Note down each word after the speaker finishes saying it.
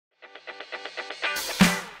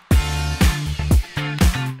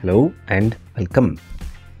Hello and welcome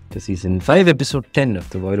to Season 5, Episode 10 of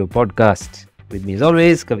the Voiro Podcast. With me as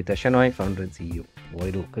always, Kavita Shenoy, founder and CEO.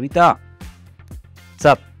 Voiro, Kavita, what's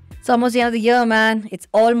up? It's almost the end of the year, man. It's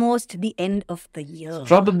almost the end of the year.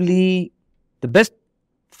 Probably the best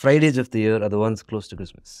Fridays of the year are the ones close to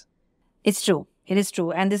Christmas. It's true. It is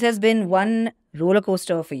true. And this has been one roller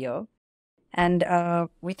coaster of a year. And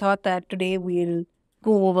we thought that today we'll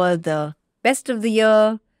go over the best of the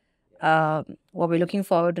year, what we're looking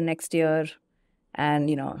forward to next year, and,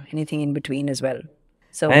 anything in between as well.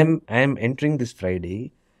 So I am entering this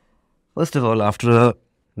Friday, first of all, after a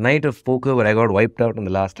night of poker where I got wiped out on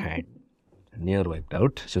the last hand. Near wiped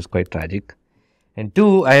out, which was quite tragic. And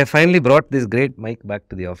two, I have finally brought this great mic back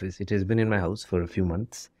to the office. It has been in my house for a few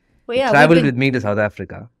months. It traveled with me to South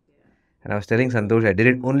Africa. And I was telling Santosh I did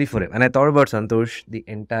it only for him. And I thought about Santosh the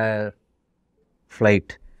entire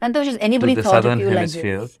flight. Santosh, has anybody to the thought southern of you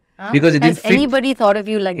hemisphere. like this? Huh? Because it Has didn't fit. anybody thought of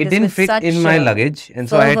you like It this? didn't with fit such, in my luggage. And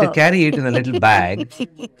so I had to fervor? carry it in a little bag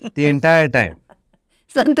the entire time.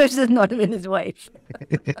 Santosh does not win his wife.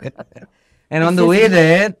 And on the way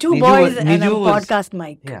there, Two Niju boys was- and a Niju was- podcast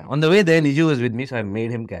mic. Yeah, on the way there, Niju was with me, so I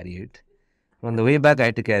made him carry it. On the way back, I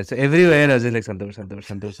had to carry it. So everywhere, I was just like,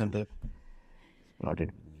 Santosh. Not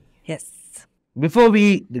it. Yes. Before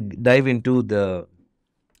we dive into the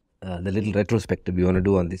little retrospective we want to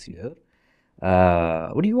do on this year,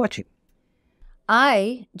 what are you watching?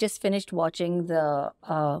 I just finished watching the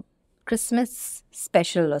Christmas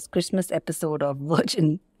special or Christmas episode of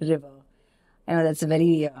Virgin River. I know that's a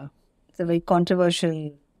very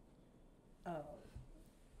controversial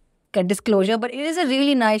disclosure, but it is a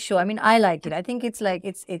really nice show. I mean, I like it. I think it's like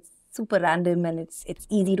it's super random and it's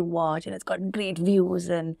easy to watch and it's got great views,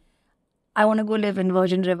 and I want to go live in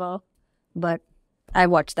Virgin River, but I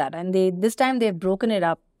watched that, and this time they've broken it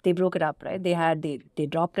up. They broke it up, right? They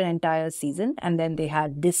dropped an entire season, and then they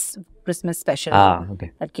had this Christmas special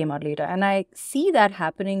Okay. that came out later. And I see that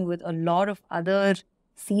happening with a lot of other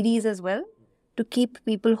series as well, to keep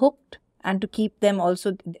people hooked and to keep them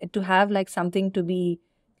also to have like something to be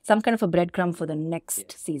some kind of a breadcrumb for the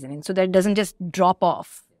next season, and so that it doesn't just drop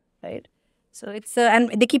off, right? So it's and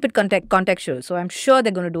they keep it contextual. So I'm sure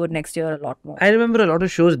they're going to do it next year a lot more. I remember a lot of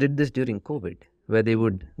shows did this during COVID, where they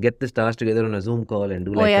would get the stars together on a Zoom call and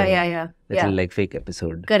do like a little like fake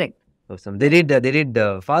episode. Correct. Of some. They did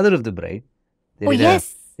Father of the Bride. They did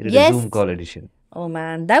they did a Zoom call edition. Oh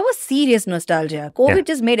man, that was serious nostalgia. COVID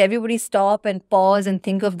just made everybody stop and pause and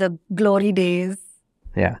think of the glory days.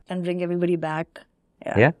 Yeah. And bring everybody back.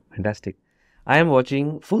 Yeah, fantastic. I am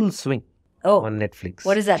watching Full Swing on Netflix.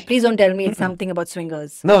 What is that? Please don't tell me it's something about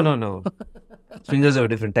swingers. No. Swingers are a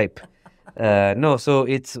different type. No, so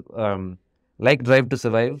it's like Drive to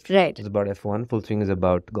Survive. Right. It's about F1. Full Swing is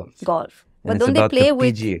about golf. But And don't it's they about play the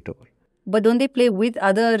with PGA Tour. But don't they play with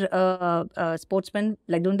other sportsmen?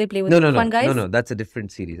 Like, don't they play with fun guys? No. That's a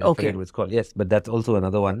different series. I forget what it's called. Yes, but that's also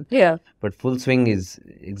another one. Yeah. But Full Swing is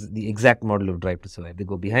the exact model of Drive to Survive. They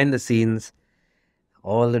go behind the scenes,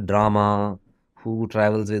 all the drama, who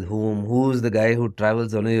travels with whom, who's the guy who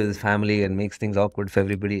travels only with his family and makes things awkward for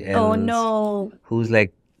everybody else. Oh no. Who's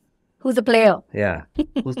the player? Yeah.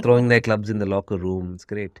 Who's throwing their clubs in the locker room. It's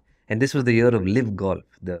great. And this was the year of Live Golf,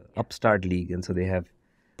 the upstart league. And so they have,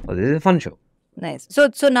 this is a fun show. Nice. So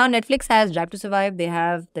now Netflix has Drive to Survive. They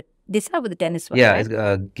have they start with the tennis one. Yeah, right?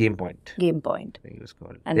 it's Game Point. Game Point. I think it was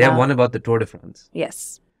called. And they have now- one about the Tour de France.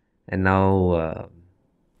 Yes. And now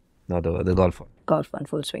the golf one. Golf one,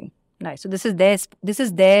 Full Swing. Nice. So this is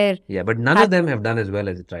their Yeah, but none of them have done as well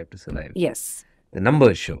as Drive to Survive. yes. The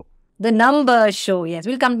Numbers show. The number show. Yes.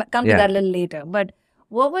 We'll come to Yeah. that a little later. But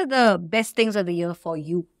what were the best things of the year for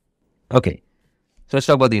you? Okay. So let's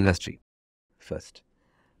talk about the industry first.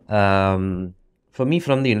 For me,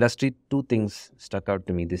 from the industry, two things stuck out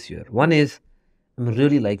to me this year. One is I'm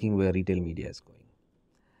really liking where retail media is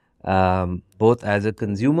going, both as a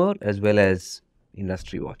consumer as well as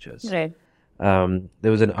industry watchers. Right.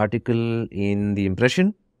 There was an article in The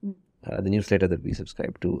Impression, the newsletter that we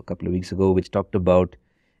subscribed to a couple of weeks ago, which talked about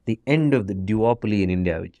the end of the duopoly in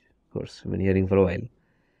India, which, of course, I've been hearing for a while.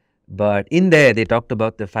 But in there, they talked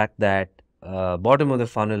about the fact that bottom of the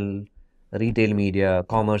funnel, retail media,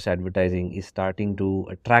 commerce advertising is starting to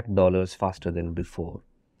attract dollars faster than before.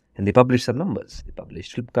 And they published some numbers. They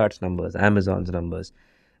published Flipkart's numbers, Amazon's numbers,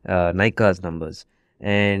 Nykaa's numbers.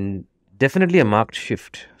 And definitely a marked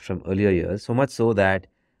shift from earlier years. So much so that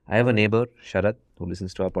I have a neighbor, Sharat, who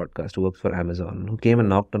listens to our podcast, who works for Amazon, who came and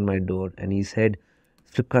knocked on my door and he said,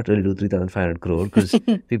 Flipkart will do 3,500 crore because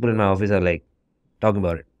people in my office are like talking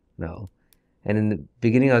about it now. And in the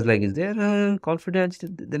beginning, I was like, is there a confidence?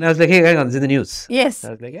 Then I was like, hey, hang on, this is the news. Yes.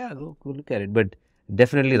 I was like, yeah, go look at it. But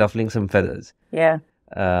definitely ruffling some feathers. Yeah.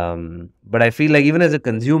 But I feel like even as a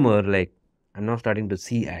consumer, like I'm now starting to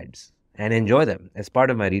see ads and enjoy them as part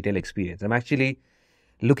of my retail experience. I'm actually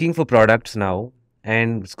looking for products now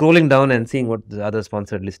and scrolling down and seeing what the other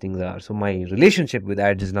sponsored listings are. So my relationship with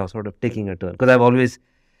ads is now sort of taking a turn because I've always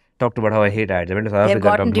talked about how I hate ads. I went to South They've Africa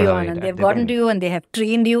and gotten talked to you, about how I hate Anand. ads. They've gotten to you and they have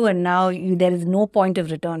trained you, and now there is no point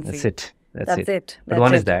of return for That's you. it. That's it. But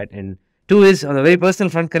one is that, and two is on the very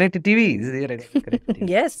personal front, connected TV. This is the year I got connected TV.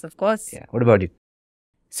 Yes, of course. Yeah. What about you?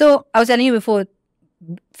 So I was telling you before,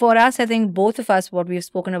 for us, I think both of us, what we've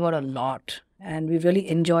spoken about a lot, and we've really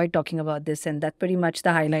enjoyed talking about this, and that's pretty much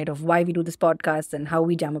the highlight of why we do this podcast and how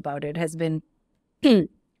we jam about it has been,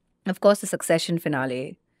 of course, the Succession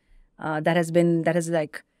finale.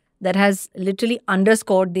 That has literally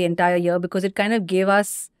underscored the entire year because it kind of gave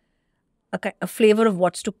us a flavor of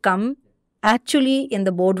what's to come actually in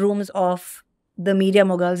the boardrooms of the media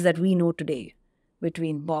moguls that we know today,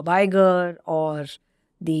 between Bob Iger or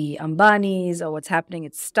the Ambanis or what's happening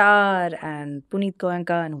at Star and Puneet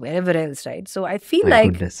Goenka and wherever else, right? So I feel My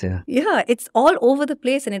like, goodness, yeah. yeah, it's all over the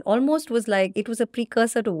place, and it almost was like it was a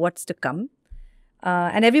precursor to what's to come.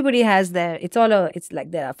 And everybody has it's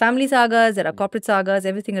like there are family sagas, there are corporate sagas,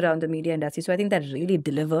 everything around the media industry. So I think that really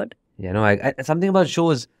delivered. Yeah, no, something about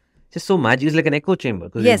shows just so magic. It's like an echo chamber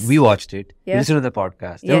because Yes. we watched it, we Yeah. listened to the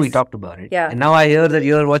podcast, then we Yes. talked about it, Yeah. and now I hear that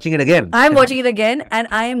you're watching it again. I'm watching it again and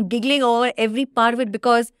I am giggling over every part of it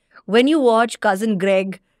because when you watch Cousin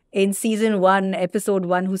Greg in season 1, episode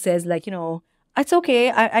 1, who says like, it's okay,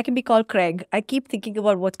 I can be called Craig. I keep thinking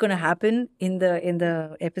about what's going to happen in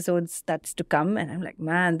the episodes that's to come, and I'm like,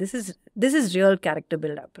 man, this is real character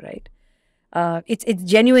build up, right? It's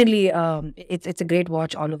genuinely it's a great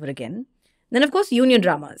watch all over again. Then of course union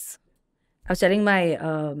dramas. I was telling my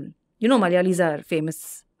Malayalis are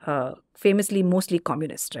famously mostly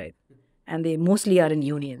communist, right? And they mostly are in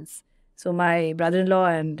unions. So my brother-in-law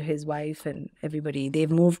and his wife and everybody,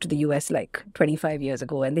 they've moved to the US like 25 years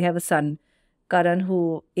ago, and they have a son, Karan,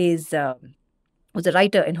 who was a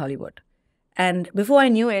writer in Hollywood. And before I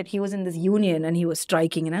knew it, he was in this union and he was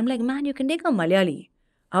striking. And I'm like, man, you can take a Malayali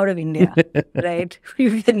out of India, right?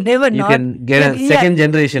 You can never You not... can get a second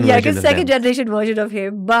generation Yeah, version a of second them. generation version of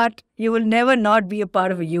him, but you will never not be a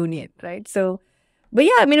part of a union, right? So, but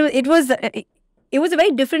yeah, I mean, it was a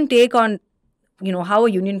very different take on, how a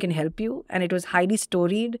union can help you. And it was highly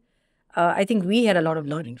storied. I think we had a lot of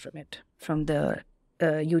learning from it, from the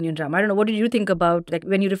union drama. I don't know, what did you think about, like,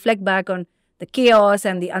 when you reflect back on the chaos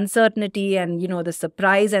and the uncertainty and, the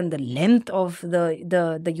surprise and the length of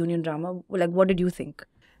the union drama? Like, what did you think?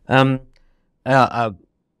 I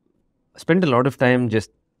spent a lot of time just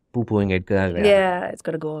poo-pooing it. Yeah, it's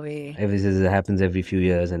got to go away. It happens every few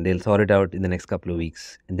years and they'll sort it out in the next couple of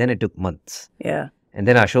weeks. And then it took months. Yeah. And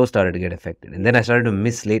then our show started to get affected. And then I started to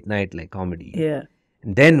miss late night like comedy. Yeah.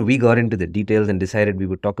 And then we got into the details and decided we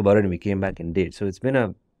would talk about it, and we came back and did. So it's been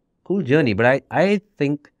a cool journey. But I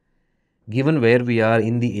think given where we are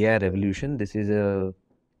in the AI revolution, this is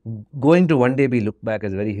going to one day be looked back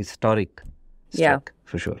as a very historic stroke,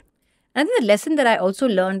 for sure. And the lesson that I also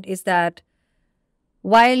learned is that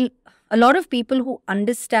while a lot of people who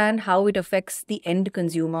understand how it affects the end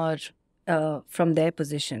consumer from their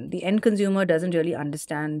position, the end consumer doesn't really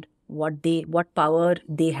understand what power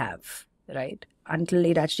they have, right? Until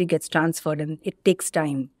it actually gets transferred, and it takes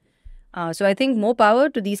time. So I think more power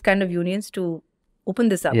to these kind of unions to open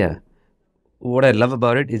this up. Yeah. What I love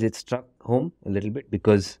about it struck home a little bit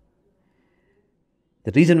because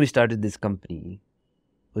the reason we started this company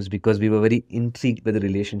was because we were very intrigued by the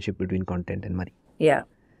relationship between content and money. Yeah.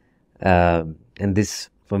 And this,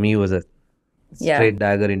 for me, was a straight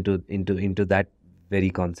dagger into that very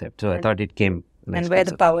concept. So I thought it came nice. And where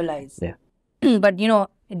the power lies. Yeah. But,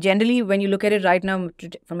 generally, when you look at it right now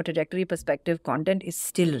from a trajectory perspective, content is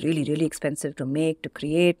still really, really expensive to make, to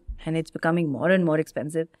create, and it's becoming more and more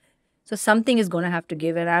expensive. So something is going to have to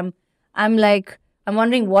give, and I'm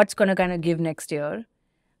wondering what's going to kind of give next year.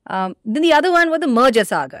 Then the other one were the merger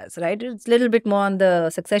sagas, right? It's a little bit more on the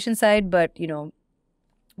Succession side, but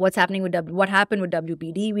what happened with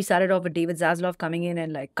WPD? We started off with David Zaslav coming in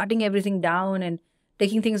and like cutting everything down and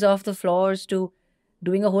taking things off the floors to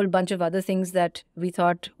doing a whole bunch of other things that we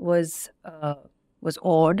thought was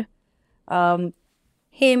odd. Him,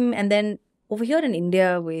 and then over here in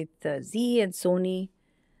India with Z and Sony.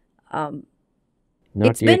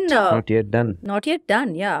 Not yet done. Not yet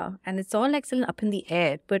done, yeah. And it's all like still up in the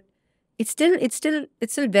air, but it's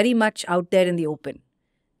still very much out there in the open.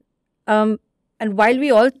 And while we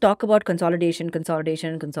all talk about consolidation,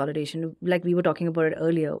 like we were talking about it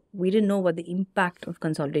earlier, we didn't know what the impact of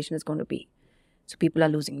consolidation is going to be. So people are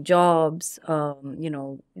losing jobs.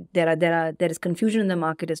 There is confusion in the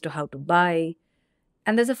market as to how to buy.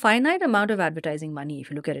 And there's a finite amount of advertising money, if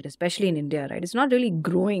you look at it, especially in India, right? It's not really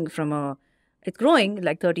growing it's growing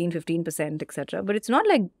like 13-15%, etc. But it's not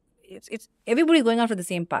like, it's everybody's going after the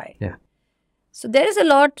same pie. Yeah. So there is a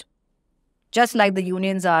lot, just like the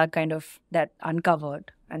unions are kind of that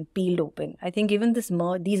uncovered and peeled open. I think even these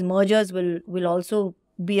mergers will also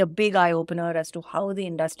be a big eye-opener as to how the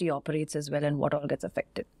industry operates as well and what all gets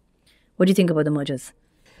affected. What do you think about the mergers?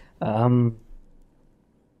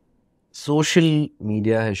 Social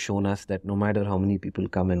media has shown us that no matter how many people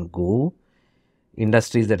come and go,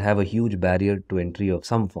 industries that have a huge barrier to entry of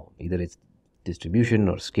some form, either it's distribution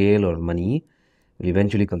or scale or money, will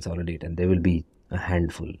eventually consolidate, and there will be a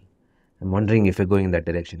handful. I'm wondering if we're going in that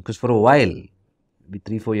direction, because for a while,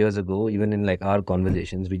 3-4 years ago, even in like our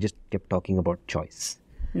conversations, we just kept talking about choice.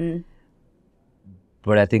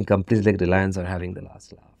 But I think companies like Reliance are having the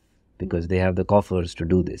last laugh because they have the coffers to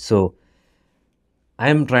do this. So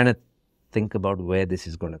I'm trying to think about where this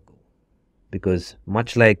is going to go, because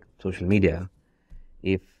much like social media,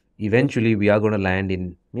 if eventually we are going to land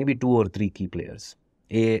in maybe 2 or 3 key players,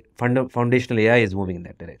 foundational AI is moving in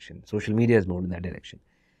that direction. Social media is moving in that direction.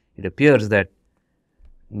 It appears that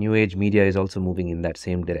new age media is also moving in that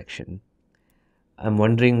same direction. I'm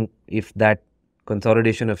wondering if that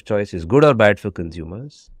consolidation of choice is good or bad for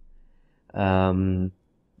consumers.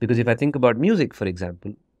 Because if I think about music, for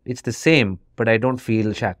example, it's the same, but I don't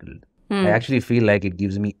feel shackled. I actually feel like it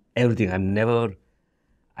gives me everything. I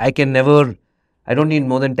don't need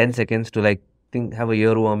more than 10 seconds to like have a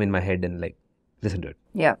earworm in my head and like listen to it.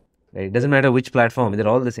 Yeah. Right? It doesn't matter which platform, they're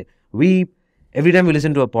all the same. Every time we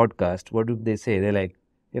listen to a podcast, what do they say? They're like,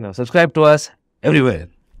 subscribe to us everywhere.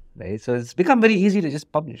 Right? So it's become very easy to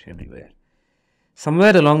just publish everywhere.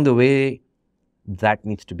 Somewhere along the way, that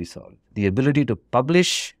needs to be solved. The ability to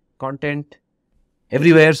publish content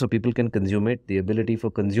everywhere so people can consume it. The ability for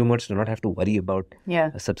consumers to not have to worry about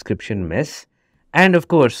a subscription mess. And of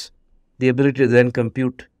course, the ability to then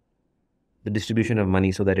compute the distribution of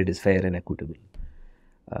money so that it is fair and equitable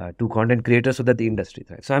to content creators so that the industry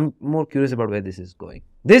thrives. So I'm more curious about where this is going.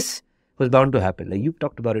 This was bound to happen. Like you've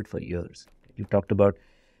talked about it for years. You've talked about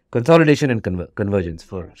consolidation and convergence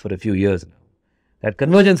for a few years now. That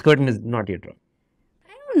convergence curtain is not yet drawn.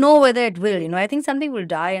 I don't know whether it will. I think something will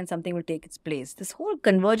die and something will take its place. This whole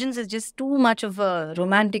convergence is just too much of a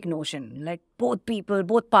romantic notion. Like both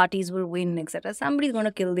parties will win, etc. Somebody's going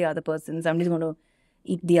to kill the other person. Somebody's going to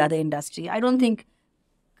eat the other industry. I don't think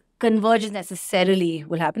convergence necessarily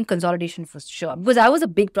will happen. Consolidation for sure. Because I was a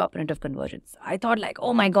big proponent of convergence. I thought like,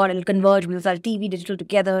 oh my God, it'll converge. We'll sell TV, digital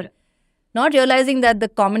together. Not realizing that the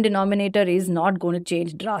common denominator is not going to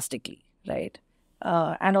change drastically, right?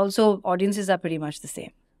 And also audiences are pretty much the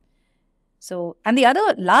same. So, and the other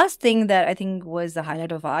last thing that I think was the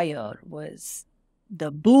highlight of our year was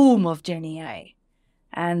the boom of Gen AI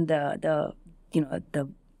and the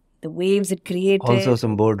waves it created. Also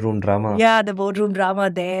some boardroom drama. Yeah, the boardroom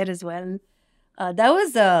drama there as well. That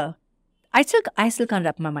was I still can't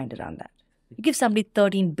wrap my mind around that. You give somebody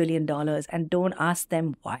 $13 billion and don't ask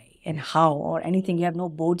them why and how or anything. You have no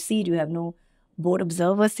board seat. You have no board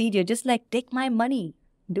observer seat. You're just like, take my money.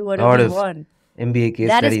 Do whatever you want. MBA case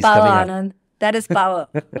that studies is power, coming Anand. That is power.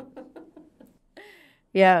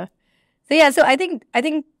 Yeah. So I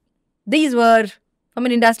think these were, from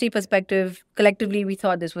an industry perspective, collectively we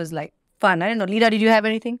thought this was like fun. I don't know. Leela, did you have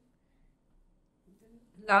anything?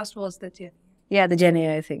 Last was the Gen. Yeah, the Gen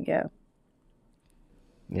AI thing. Yeah.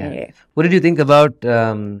 Yeah. What did you think about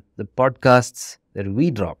the podcasts that we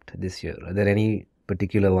dropped this year? Are there any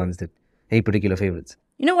particular favorites?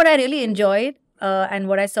 You know what I really enjoyed and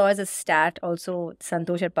what I saw as a stat also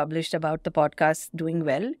Santosh had published about the podcast doing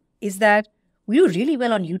well is that we do really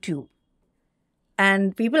well on YouTube.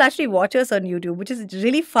 And people actually watch us on YouTube, which is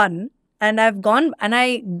really fun. And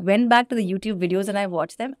I went back to the YouTube videos and I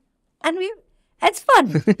watched them. And it's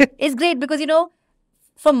fun. It's great because,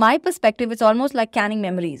 from my perspective, it's almost like canning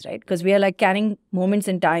memories, right? Because we are like canning moments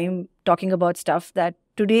in time, talking about stuff that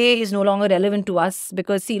today is no longer relevant to us.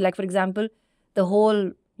 Because see, like for example, the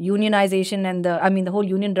whole unionization and the whole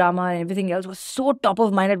union drama and everything else was so top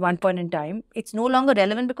of mind at one point in time. It's no longer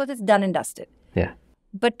relevant because it's done and dusted. Yeah.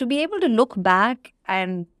 But to be able to look back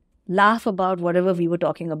and laugh about whatever we were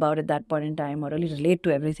talking about at that point in time or really relate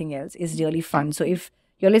to everything else is really fun. So if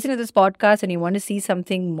you're listening to this podcast and you want to see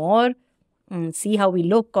something more, see how we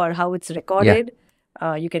look or how it's recorded,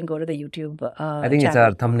 you can go to the YouTube I think channel. it's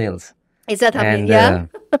our thumbnails. It's a thumbnail, and, yeah.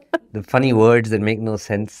 The funny words that make no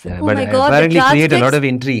sense, Oh but my God, apparently the create a lot transcripts- of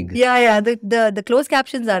intrigue. Yeah. The closed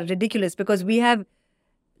captions are ridiculous because we have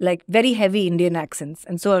like very heavy Indian accents,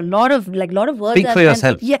 and so a lot of words. Speak for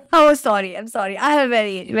yourself. Yeah. Oh, sorry. I'm sorry. I have a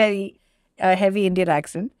very very heavy Indian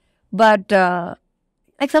accent, but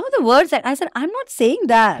like some of the words that I said, I'm not saying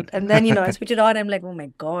that, and then I switch it on. I'm like, oh my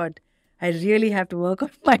god, I really have to work on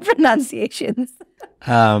my pronunciations.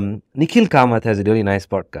 Nikhil Kamath has a really nice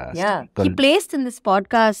podcast. Yeah, he called- placed in this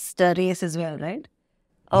podcast race as well, right?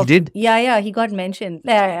 He did? Yeah, he got mentioned.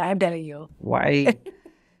 Yeah, I'm telling you. Why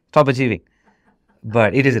stop achieving?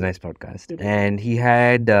 But it is a nice podcast, and he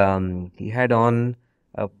had on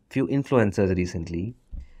a few influencers recently,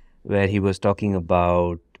 where he was talking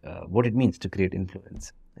about what it means to create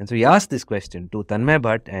influence. And so he asked this question to Tanmay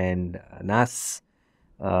Bhatt and Nas,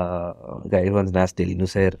 guy who runs Nas Daily,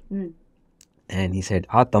 Nusair, and he said,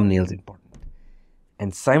 "Are thumbnails important?"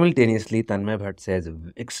 And simultaneously, Tanmay Bhatt says,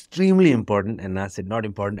 "Extremely important," and Nas said, "Not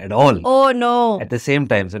important at all." Oh no! At the same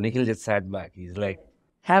time, so Nikhil just sat back. He's like,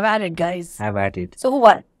 "Have at it, guys. Have at it." So who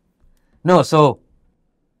won? No, so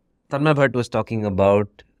Tanmay Bhatt was talking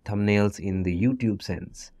about thumbnails in the YouTube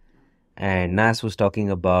sense, and Nas was talking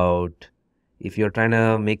about if you're trying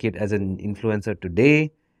to make it as an influencer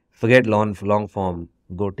today, forget long form,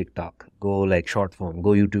 go TikTok, go like short form,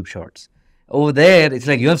 go YouTube Shorts. Over there, it's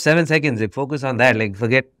like you have 7 seconds, like focus on that, like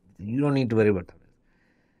forget, you don't need to worry about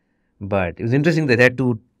thumbnails. But it was interesting that they had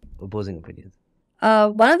two opposing opinions.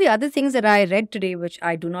 One of the other things that I read today, which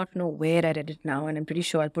I do not know where I read it now, and I'm pretty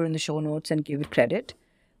sure I'll put it in the show notes and give it credit.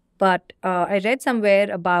 But I read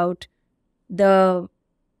somewhere about the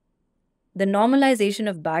normalization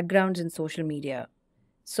of backgrounds in social media.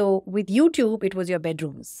 So with YouTube, it was your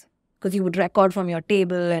bedrooms because you would record from your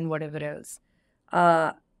table and whatever else.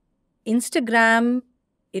 Instagram,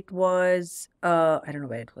 it was, I don't know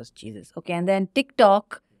where it was, Jesus. Okay, and then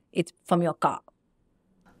TikTok, it's from your car.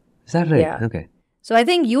 Is that right? Yeah. Okay. So I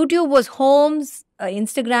think YouTube was homes,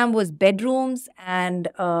 Instagram was bedrooms, and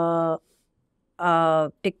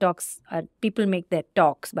TikToks, people make their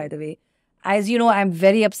talks, by the way. As you know, I'm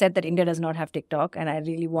very upset that India does not have TikTok, and I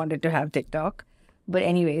really wanted to have TikTok. But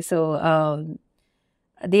anyway, so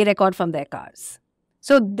they record from their cars.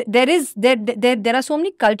 So there are so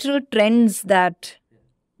many cultural trends that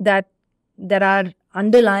are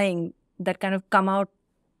underlying that kind of come out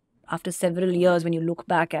after several years when you look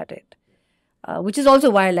back at it. Which is also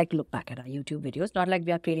why I like to look back at our YouTube videos. Not like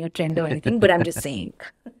we are creating a trend or anything, but I'm just saying.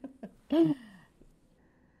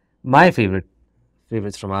 My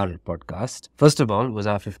favorites from our podcast, first of all, was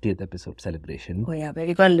our 50th episode celebration. Oh yeah, where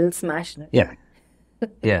we got a little smash. No? Yeah.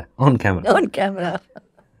 Yeah, on camera. On camera.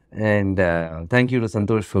 And thank you to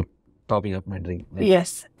Santosh for topping up my drink. Like,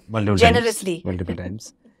 yes. Generously. Multiple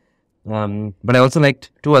times. But I also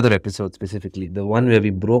liked 2 other episodes specifically. The one where we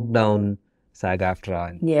broke down SAG-AFTRA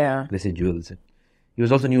and residuals. It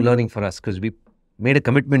was also new learning for us because we made a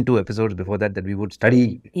commitment 2 episodes before that we would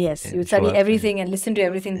study. Yes, you would study everything and listen to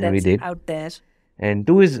everything that's out there. And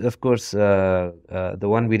 2 is, of course, the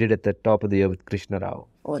one we did at the top of the year with Krishna Rao.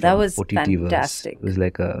 Oh, that was OTT fantastic. It was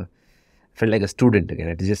like felt like a student again. I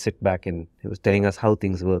had to just sit back and he was telling us how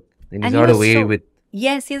things work. And he's not away with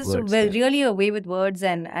Yes, he's really away with words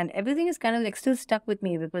and everything is kind of like still stuck with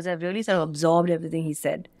me because I've really sort of absorbed everything he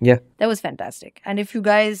said. Yeah. That was fantastic. And if you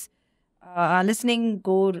guys are listening,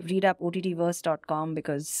 go read up ottverse.com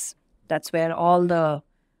because that's where all the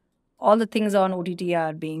things on OTT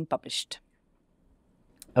are being published.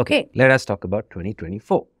 Okay, let us talk about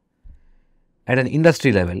 2024. At an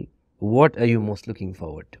industry level, what are you most looking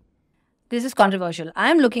forward to? This is controversial.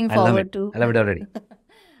 I'm looking forward to... I love it already.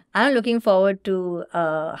 I'm looking forward to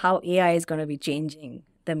how AI is going to be changing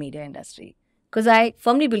the media industry. Because I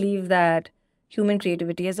firmly believe that human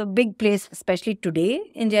creativity has a big place, especially today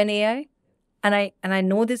in Gen AI. And I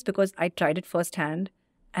know this because I tried it firsthand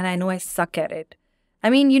and I know I suck at it. I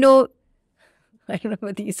mean, I don't know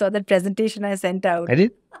whether you saw that presentation I sent out. I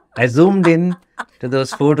did. I zoomed in to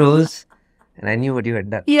those photos and I knew what you had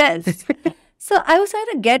done. Yes. So I was trying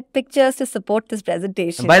to get pictures to support this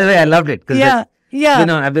presentation. By the way, I loved it. Yeah.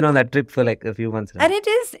 I've been on that trip for like a few months now. And it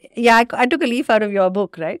is, I took a leaf out of your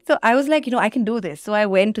book, right? So I was like, I can do this. So I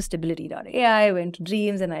went to stability.ai, I went to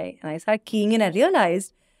Dreams and I started keying in. I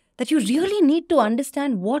realized that you really need to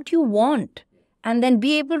understand what you want and then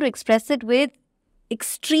be able to express it with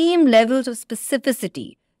extreme levels of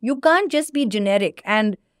specificity. You can't just be generic.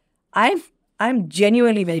 And I'm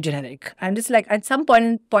genuinely very generic. I'm just like, at some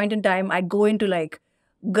point in time, I go into like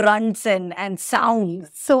grunts and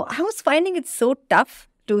sounds. So I was finding it so tough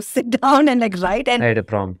to sit down and like write. And I had a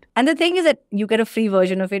prompt. And the thing is that you get a free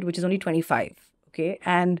version of it, which is only 25. Okay.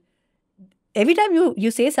 And every time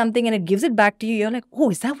you say something and it gives it back to you, you're like,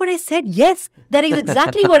 oh, is that what I said? Yes, that is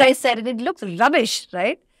exactly what I said. And it looks rubbish,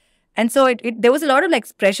 right? And so there was a lot of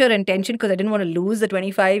like pressure and tension because I didn't want to lose the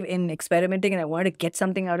 25 in experimenting and I wanted to get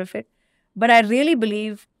something out of it. But I really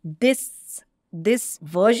believe this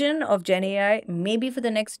version of Gen AI, maybe for the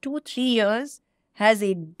next 2-3 years, has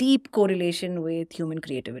a deep correlation with human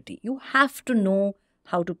creativity. You have to know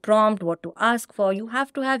how to prompt, what to ask for. You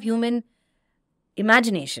have to have human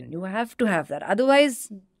imagination. You have to have that.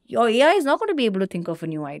 Otherwise, your AI is not going to be able to think of a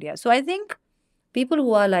new idea. So I think people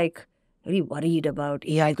who are like very worried about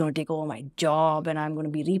AI is going to take over my job and I'm going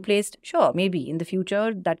to be replaced. Sure, maybe in the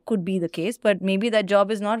future that could be the case, but maybe that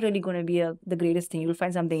job is not really going to be the greatest thing. You'll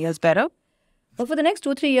find something else better. But for the next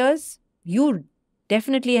 2-3 years, you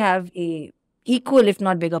definitely have a equal, if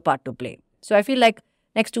not bigger, part to play. So I feel like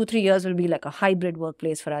next 2-3 years will be like a hybrid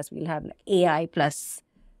workplace for us. We'll have like AI plus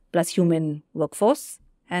human workforce,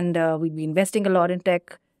 and we'll be investing a lot in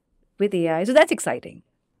tech with AI. So that's exciting.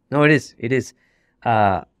 No, it is. It is.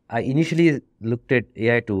 I initially looked at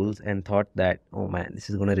AI tools and thought that, oh man, this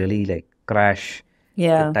is going to really like crash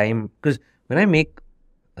the time. Because when I make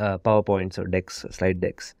PowerPoints or decks, slide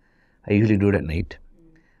decks, I usually do it at night.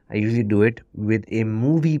 I usually do it with a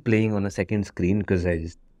movie playing on a second screen because I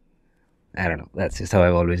don't know. That's just how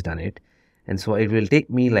I've always done it. And so it will take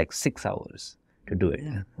me like 6 hours to do it.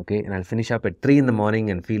 Yeah. Okay. And I'll finish up at 3 in the morning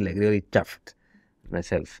and feel like really chuffed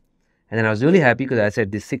myself. And then I was really happy because I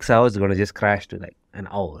said this 6 hours is going to just crash to like an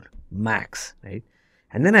hour max, right?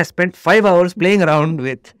 And then I spent 5 hours playing around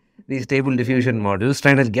with these stable diffusion models,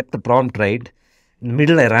 trying to get the prompt right. In the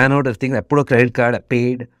middle, I ran out of things. I put a credit card, I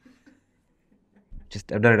paid.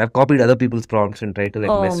 I've done it. I've copied other people's prompts and tried to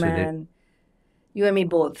like mess with it. You and me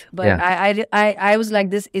both. But yeah. I was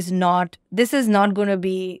like, this is not going to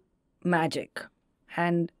be magic.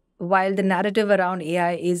 And while the narrative around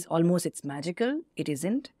AI is almost, it's magical, it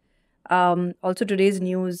isn't. Also, today's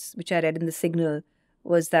news, which I read in the Signal,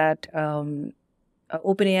 was that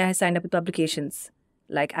OpenAI has signed up with publications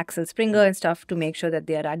like Axel Springer and stuff to make sure that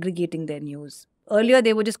they are aggregating their news. Earlier,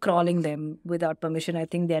 they were just crawling them without permission. I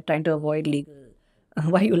think they are trying to avoid legal.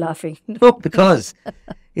 Why are you laughing? No, because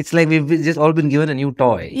it's like we've just all been given a new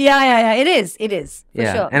toy. Yeah. It is. For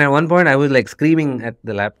sure. And at one point, I was like screaming at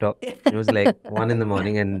the laptop. It was like 1 in the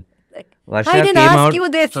morning and Varsha I didn't came ask out you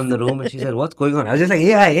this. from the room and she said, "What's going on?" I was just like,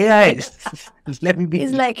 AI. Just let me be.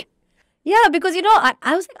 He's like, yeah, because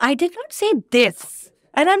I was like, I did not say this.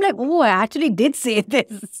 And I'm like, oh, I actually did say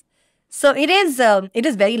this. So it is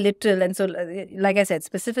very literal. And so, like I said,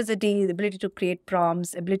 specificity, the ability to create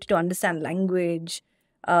prompts, ability to understand language,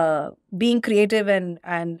 being creative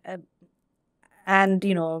and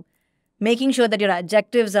making sure that your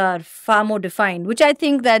adjectives are far more defined, which I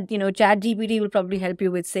think that, ChatGPT will probably help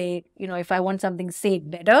you with, say, if I want something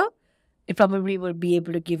said better, it probably will be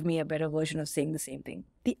able to give me a better version of saying the same thing.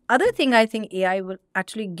 The other thing I think AI will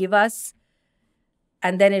actually give us,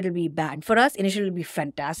 and then it'll be bad for us. Initially, it'll be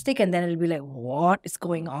fantastic. And then it'll be like, what is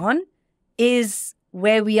going on? Is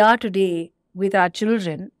where we are today with our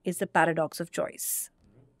children is the paradox of choice.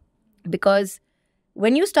 Because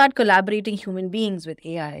when you start collaborating human beings with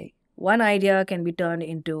AI, one idea can be turned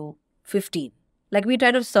into 15. Like we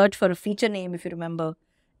tried to search for a feature name, if you remember,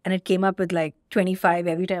 and it came up with like 25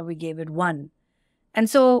 every time we gave it one. And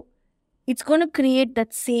so it's going to create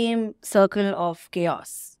that same circle of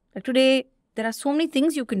chaos. Like today, there are so many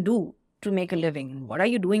things you can do to make a living. What are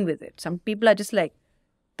you doing with it? Some people are just like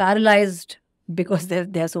paralyzed because there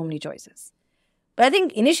are so many choices. But I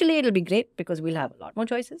think initially it'll be great because we'll have a lot more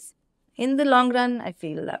choices. In the long run, I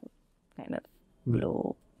feel that kind of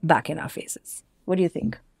blow back in our faces. What do you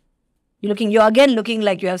think? You're again looking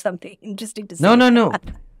like you have something interesting to say. No.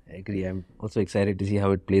 I agree. I'm also excited to see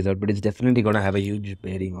how it plays out, but it's definitely going to have a huge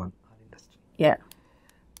bearing on our industry.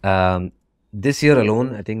 Yeah. This year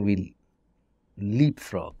alone, I think we'll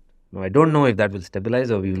leapfrog. Now, I don't know if that will stabilize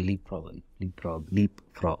or we will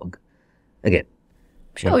leapfrog again.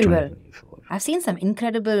 Sure, we will. I've seen some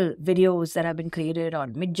incredible videos that have been created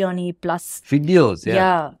on Midjourney plus. Videos,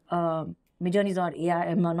 yeah. Yeah. Midjourney is not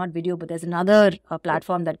AI, not video, but there's another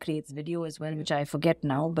platform that creates video as well, which I forget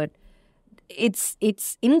now. But it's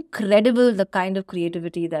incredible the kind of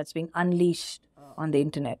creativity that's being unleashed on the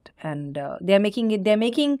internet, and they're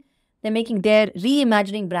reimagining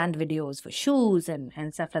brand videos for shoes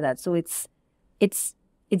and stuff like that. So it's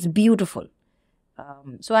beautiful.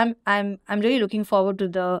 So I'm really looking forward to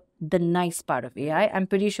the nice part of AI. I'm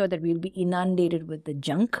pretty sure that we'll be inundated with the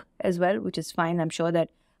junk as well, which is fine. I'm sure that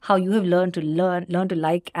how you have learned to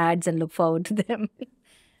like ads and look forward to them,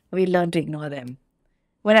 we'll learn to ignore them.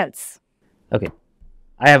 What else? Okay.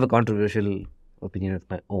 I have a controversial opinion of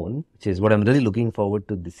my own, which is what I'm really looking forward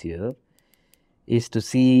to this year is to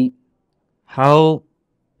see how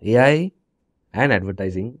AI and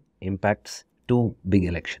advertising impacts two big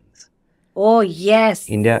elections, Oh, yes.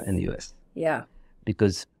 India and the US. Yeah.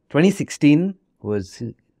 Because 2016 was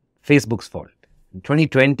Facebook's fault.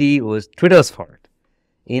 2020 was Twitter's fault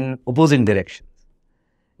in opposing directions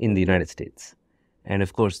in the United States. And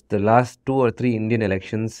of course, the last 2 or 3 Indian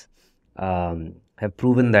elections have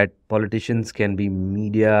proven that politicians can be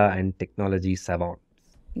media and technology savants.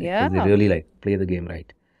 Yeah. Because they really play the game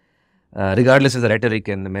right. Regardless of the rhetoric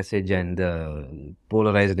and the message and the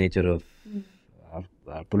polarized nature of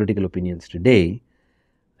our political opinions today,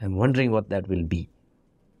 I'm wondering what that will be.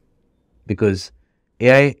 Because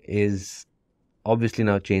AI is obviously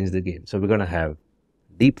now changed the game. So we're going to have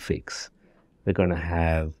deep fakes. We're going to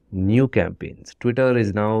have new campaigns. Twitter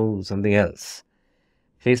is now something else.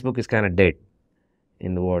 Facebook is kind of dead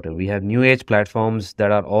in the water. We have new age platforms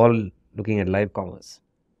that are all looking at live commerce.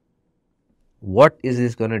 What is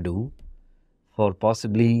this going to do for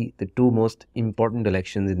possibly the 2 most important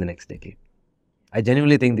elections in the next decade? I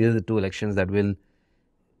genuinely think these are the 2 elections that will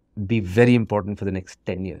be very important for the next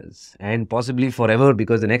 10 years and possibly forever,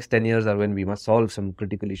 because the next 10 years are when we must solve some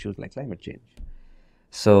critical issues like climate change.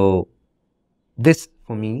 So this,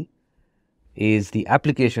 for me, is the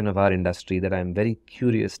application of our industry that I'm very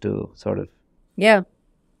curious to sort of... Yeah.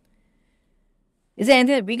 Is there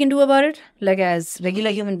anything that we can do about it, like as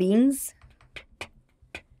regular human beings?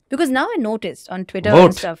 Because now I noticed on Twitter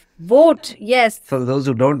and stuff. Vote, yes. For those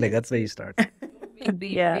who don't, that's where you start.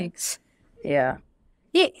 Yeah. Yeah.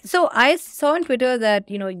 Yeah. So I saw on Twitter that,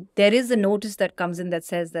 there is a notice that comes in that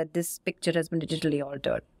says that this picture has been digitally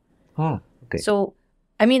altered. Oh, okay. So,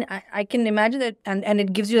 I mean, I can imagine that, and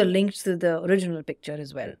it gives you a link to the original picture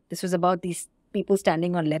as well. This was about these people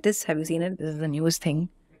standing on lettuce. Have you seen it? This is the newest thing.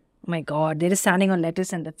 Oh my God, they're just standing on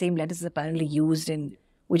lettuce, and that same lettuce is apparently used in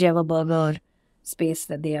whichever burger space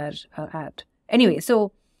that they are at. Anyway,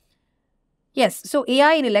 so yes, so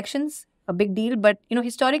AI in elections, a big deal. But,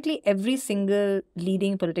 historically, every single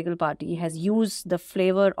leading political party has used the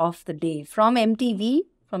flavor of the day from MTV,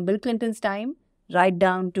 from Bill Clinton's time, right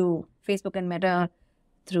down to Facebook and Meta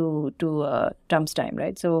through to Trump's time,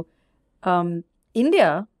 right? So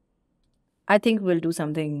India, I think, will do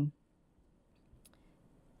something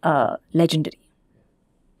legendary.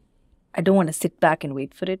 I don't want to sit back and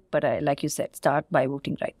wait for it, but like you said, start by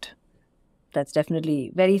voting right. That's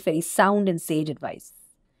definitely very, very sound and sage advice.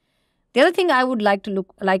 The other thing I would like to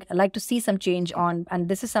like to see some change on, and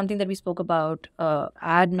this is something that we spoke about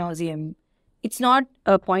ad nauseum. It's not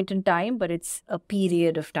a point in time, but it's a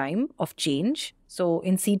period of time of change. So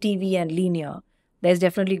in CTV and linear, there's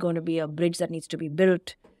definitely going to be a bridge that needs to be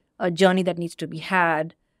built, a journey that needs to be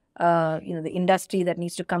had. The industry that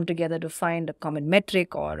needs to come together to find a common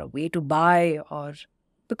metric or a way to buy, or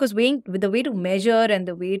because the way to measure and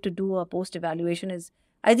the way to do a post evaluation is,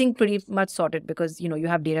 I think, pretty much sorted, because you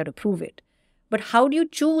have data to prove it. But how do you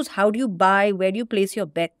choose? How do you buy? Where do you place your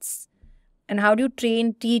bets? And how do you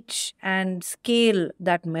train, teach, and scale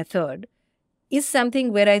that method is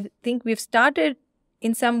something where I think we've started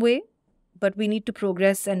in some way, but we need to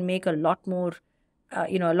progress and make a lot more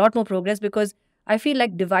progress, because I feel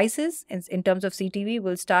like devices in terms of CTV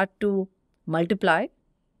will start to multiply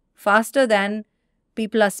faster than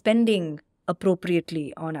people are spending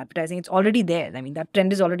appropriately on advertising. It's already there. I mean, that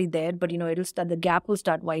trend is already there, but the gap will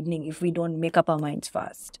start widening if we don't make up our minds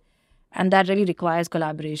fast. And that really requires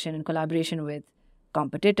collaboration with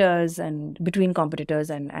competitors and between competitors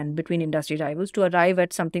and between industry rivals to arrive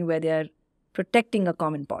at something where they are protecting a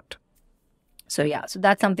common pot. So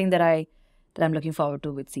that's something that I'm looking forward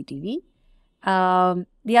to with CTV.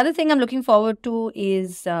 The other thing I'm looking forward to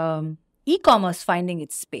is e-commerce finding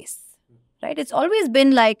its space, right? It's always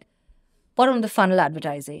been like bottom of the funnel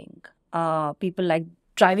advertising, people like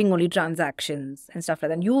driving only transactions and stuff like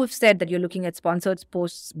that. And you have said that you're looking at sponsored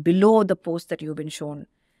posts below the post that you've been shown.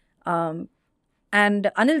 And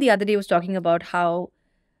Anil the other day was talking about how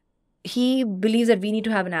he believes that we need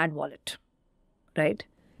to have an ad wallet, right?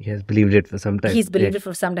 He has believed it for some time. He's believed it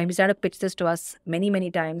for some time. He's trying to pitch this to us many, many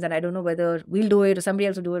times. And I don't know whether we'll do it or somebody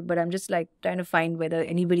else will do it. But I'm just trying to find whether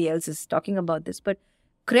anybody else is talking about this. But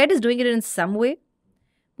Cred is doing it in some way.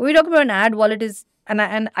 When we talk about an ad wallet and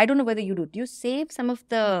I don't know whether you do. Do you save some of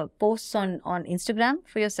the posts on Instagram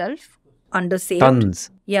for yourself? Under saved? Tons.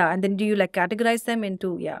 Yeah. And then do you categorize them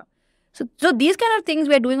into, yeah. So these kind of things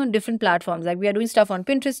we're doing on different platforms. Like we are doing stuff on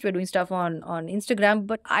Pinterest, we're doing stuff on Instagram.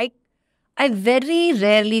 But I very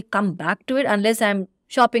rarely come back to it unless I'm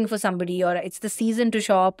shopping for somebody or it's the season to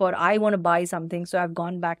shop or I want to buy something. So I've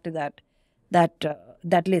gone back to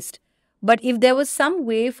that list. But if there was some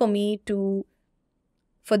way for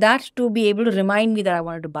that to be able to remind me that I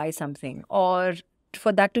wanted to buy something, or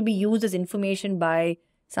for that to be used as information by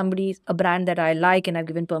a brand that I like, and I've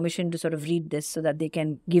given permission to sort of read this so that they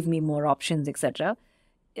can give me more options, etc.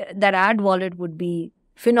 That ad wallet would be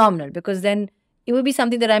phenomenal, because then it would be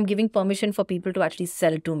something that I'm giving permission for people to actually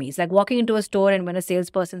sell to me. It's like walking into a store, and when a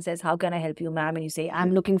salesperson says, "How can I help you, ma'am?" and you say,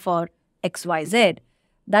 "I'm looking for XYZ,"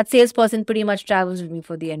 that salesperson pretty much travels with me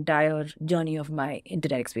for the entire journey of my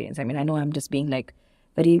internet experience. I mean, I know I'm just being like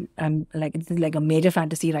this is like a major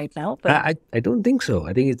fantasy right now. But I don't think so.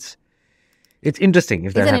 I think it's interesting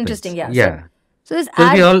if that happens. Interesting, yeah. Yeah. So this Because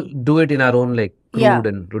ad, we all do it in our own like crude Yeah.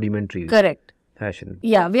 and rudimentary correct. fashion.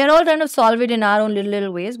 Yeah, we are all trying to solve it in our own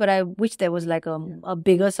little ways, but I wish there was like a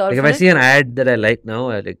bigger solve Like if for I it. see an ad that I like now,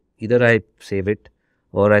 I like either I save it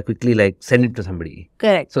or I quickly like send it to somebody.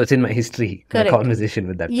 Correct. So it's in my history, my Correct. conversation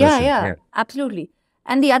with that Yeah, person. yeah, absolutely.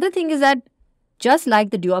 And the other thing is that just like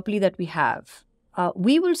the duopoly that we have,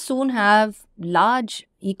 we will soon have large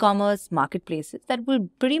e-commerce marketplaces that will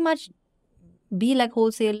pretty much be like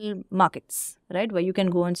wholesale markets, right? Where you can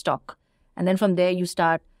go and stock, and then from there you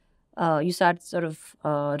start sort of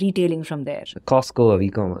retailing from there. The Costco of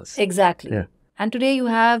e-commerce. Exactly. Yeah. And today you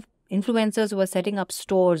have influencers who are setting up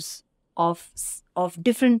stores of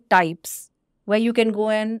different types where you can go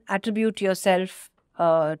and attribute yourself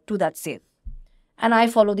to that sale. And I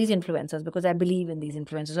follow these influencers because I believe in these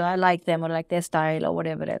influencers, or I like them, or like their style, or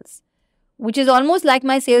whatever else. Which is almost like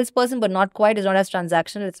my salesperson, but not quite. It's not as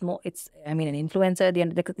transactional. An influencer at the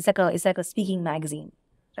end. It's like a speaking magazine,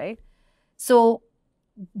 right? So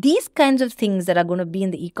these kinds of things that are going to be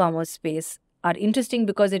in the e-commerce space are interesting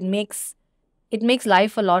because it makes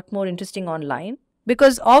life a lot more interesting online.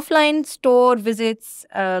 Because offline store visits,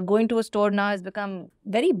 going to a store now has become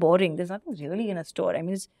very boring. There's nothing really in a store. I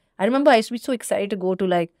mean, I remember I used to be so excited to go to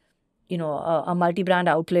a multi-brand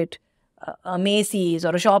outlet, a Macy's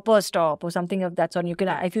or a Shoppers Stop or something of that sort. You can,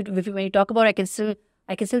 when you talk about it,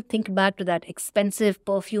 I can still think back to that expensive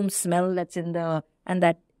perfume smell that's in and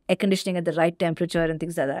that air conditioning at the right temperature and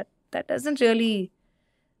things like that. That's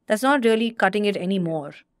not really cutting it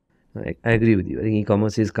anymore. I agree with you. I think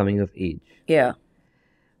e-commerce is coming of age. Yeah.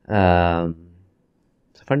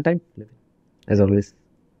 It's a fun time, as always.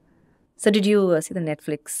 So did you see the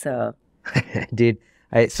Netflix? I did.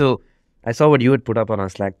 I saw what you had put up on our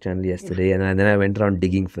Slack channel yesterday, and then I went around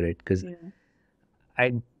digging for it because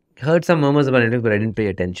I heard some murmurs about Netflix, but I didn't pay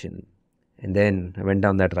attention. And then I went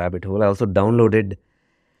down that rabbit hole. I also downloaded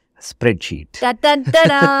a spreadsheet.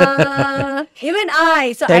 Da-da-da-da. Even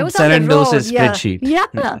I. So I Ted was on the road. Sarandos' spreadsheet.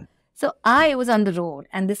 Yeah. So I was on the road,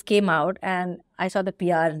 and this came out, and I saw the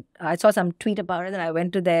PR. I saw some tweet about it, and I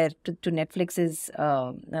went to Netflix's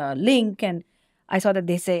link, and I saw that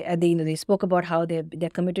they say they spoke about how they're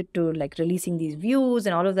committed to like releasing these views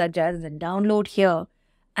and all of that jazz and download here.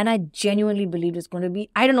 And I genuinely believed it's going to be.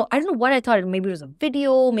 I don't know what I thought. Maybe it was a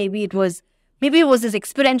video. Maybe it was this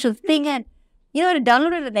experiential thing. And I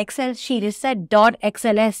downloaded an Excel sheet. It said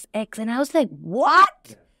 .xlsx, and I was like,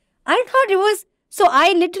 what? I thought it was. So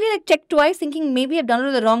I literally checked twice, thinking maybe I've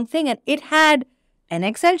downloaded the wrong thing, and it had an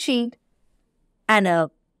Excel sheet and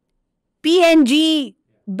a PNG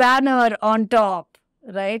banner on top,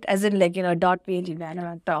 right? As in .png banner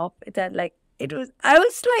on top. I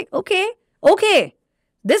was like, okay,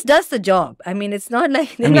 this does the job. I mean, it's not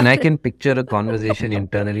like. I can picture a conversation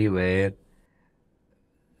internally where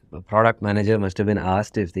a product manager must have been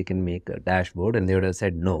asked if they can make a dashboard, and they would have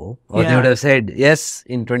said no, or they would have said yes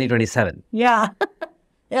in 2027. Yeah.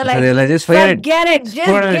 You're So they're like, just forget it. Just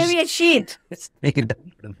give me a sheet. Let's make it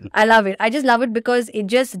downloadable. I love it. I just love it because it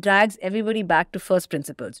just drags everybody back to first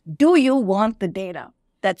principles. Do you want the data?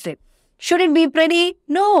 That's it. Should it be pretty?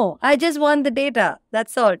 No, I just want the data.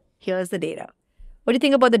 That's all. Here's the data. What do you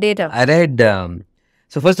think about the data? I read.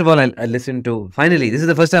 So first of all, I listened to. Finally, this is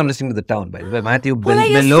the first time I'm listening to The Town by Matthew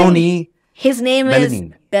Belloni. His name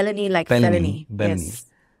Bellany. is Bellany, like felony. Yes.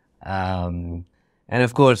 And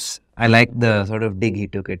of course, I like the sort of dig he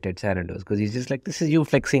took at Ted Sarandos, because he's just like, this is you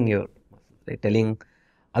flexing your, like telling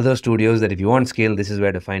other studios that if you want scale, this is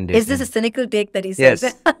where to find it. Is this a cynical take that he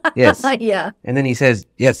says? Yes. Yeah. And then he says,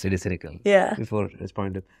 yes, it is cynical. Yeah. Before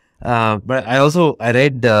responding. But I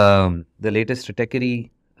read the latest Stratechery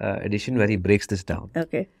edition where he breaks this down.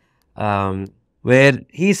 Okay. Where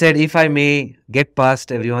he said, if I may get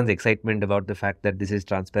past everyone's excitement about the fact that this is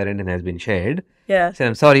transparent and has been shared, Yeah. said,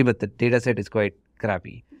 I'm sorry, but the data set is quite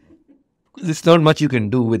crappy. There's not much you can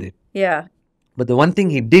do with it. Yeah. But the one thing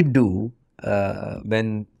he did do,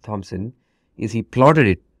 Ben Thompson, is he plotted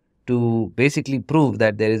it to basically prove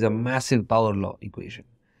that there is a massive power law equation.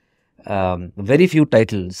 Very few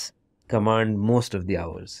titles command most of the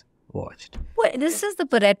hours watched. Well, this is the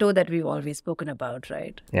Pareto that we've always spoken about,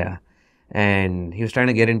 right? Yeah. And he was trying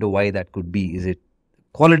to get into why that could be. Is it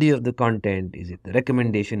quality of the content? Is it the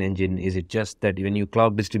recommendation engine? Is it just that when you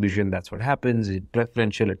cloud distribution, that's what happens? Is it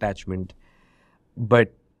preferential attachment?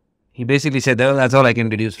 But he basically said, well, that's all I can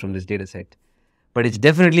deduce from this data set. But it's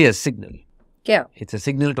definitely a signal. Yeah. It's a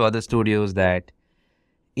signal to other studios that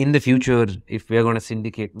in the future, if we're going to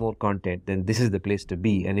syndicate more content, then this is the place to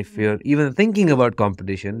be. And if you're even thinking about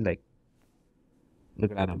competition, like,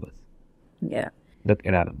 look at our numbers. Yeah. Look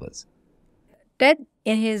at our numbers. Ted,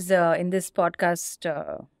 in his in this podcast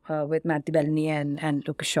with Matthew Bellany and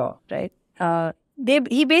Lucas Shaw, right?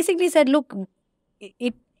 He basically said, look,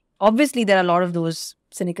 it obviously there are a lot of those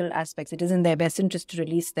cynical aspects. It is in their best interest to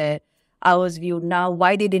release their hours viewed now.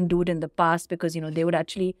 Why they didn't do it in the past? Because they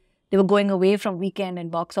were going away from weekend and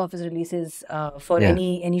box office releases for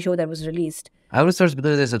any show that was released. I would start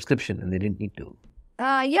because of their subscription and they didn't need to.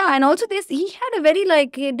 And also he had a very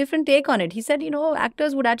a different take on it. He said,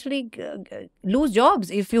 actors would actually lose jobs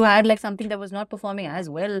if you had something that was not performing as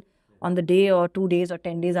well on the day or 2 days or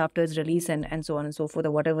 10 days after its release and so on and so forth,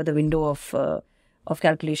 or whatever the window of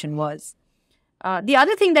calculation was. The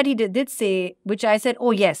other thing that he did say, which I said, oh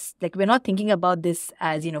yes, we're not thinking about this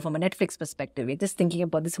as, from a Netflix perspective. We're just thinking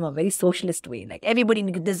about this from a very socialist way. Everybody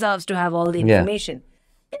deserves to have all the information.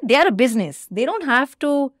 Yeah. They are a business. They don't have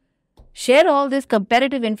to share all this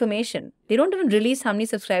comparative information. They don't even release how many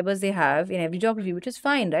subscribers they have in every geography, which is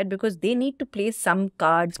fine, right? Because they need to place some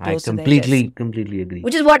cards close to their chest. Completely agree.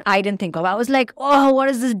 Which is what I didn't think of. I was like, oh, what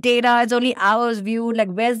is this data? It's only hours viewed.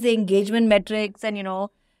 Where's the engagement metrics? And, and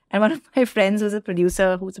one of my friends who's a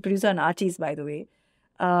producer on Archie's, by the way,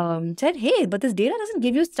 said, hey, but this data doesn't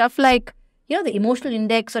give you stuff like, the emotional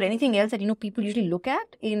index or anything else that, people usually look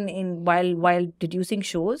at in while deducing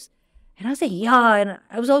shows. And I was like, yeah. And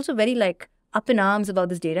I was also very up in arms about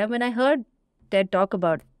this data. When I heard Ted talk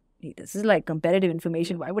about, hey, this is comparative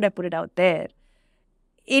information, why would I put it out there?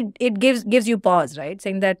 It gives you pause, right?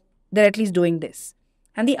 Saying that they're at least doing this.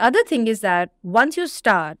 And the other thing is that once you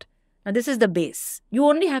start, now this is the base. You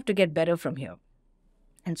only have to get better from here.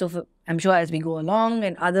 And so I'm sure as we go along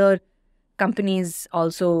and other companies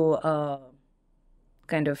also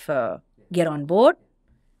get on board,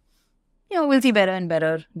 we'll see better and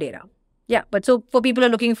better data. Yeah, but so for people who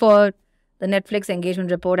are looking for the Netflix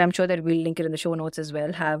engagement report, I'm sure that we'll link it in the show notes as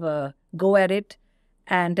well. Have a go at it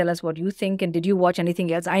and tell us what you think. And did you watch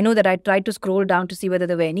anything else? I know that I tried to scroll down to see whether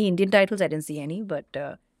there were any Indian titles. I didn't see any, but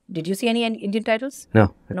did you see any Indian titles?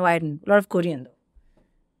 No. No, I didn't. A lot of Korean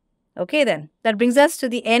though. Okay then. That brings us to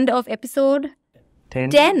the end of episode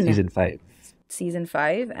 10. Season 5. Season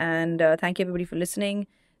 5. And thank you everybody for listening.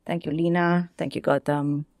 Thank you, Leena. Thank you,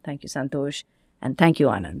 Gautam. Thank you, Santosh. And thank you,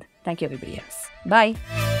 Anand. Thank you, everybody else. Bye.